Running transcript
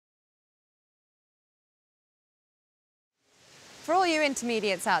For all you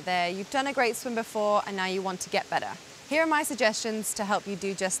intermediates out there, you've done a great swim before and now you want to get better. Here are my suggestions to help you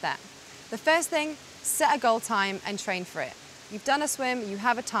do just that. The first thing, set a goal time and train for it. You've done a swim, you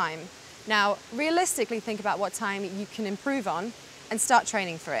have a time. Now, realistically think about what time you can improve on and start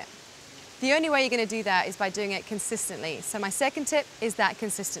training for it. The only way you're going to do that is by doing it consistently. So my second tip is that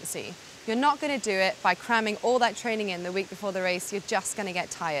consistency. You're not going to do it by cramming all that training in the week before the race. You're just going to get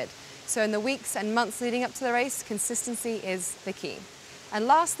tired. So in the weeks and months leading up to the race, consistency is the key. And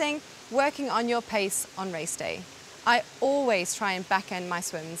last thing, working on your pace on race day. I always try and back end my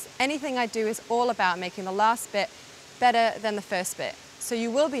swims. Anything I do is all about making the last bit better than the first bit. So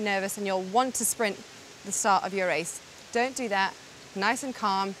you will be nervous and you'll want to sprint the start of your race. Don't do that. Nice and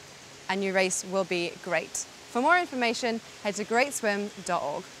calm, and your race will be great. For more information, head to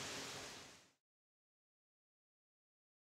greatswim.org.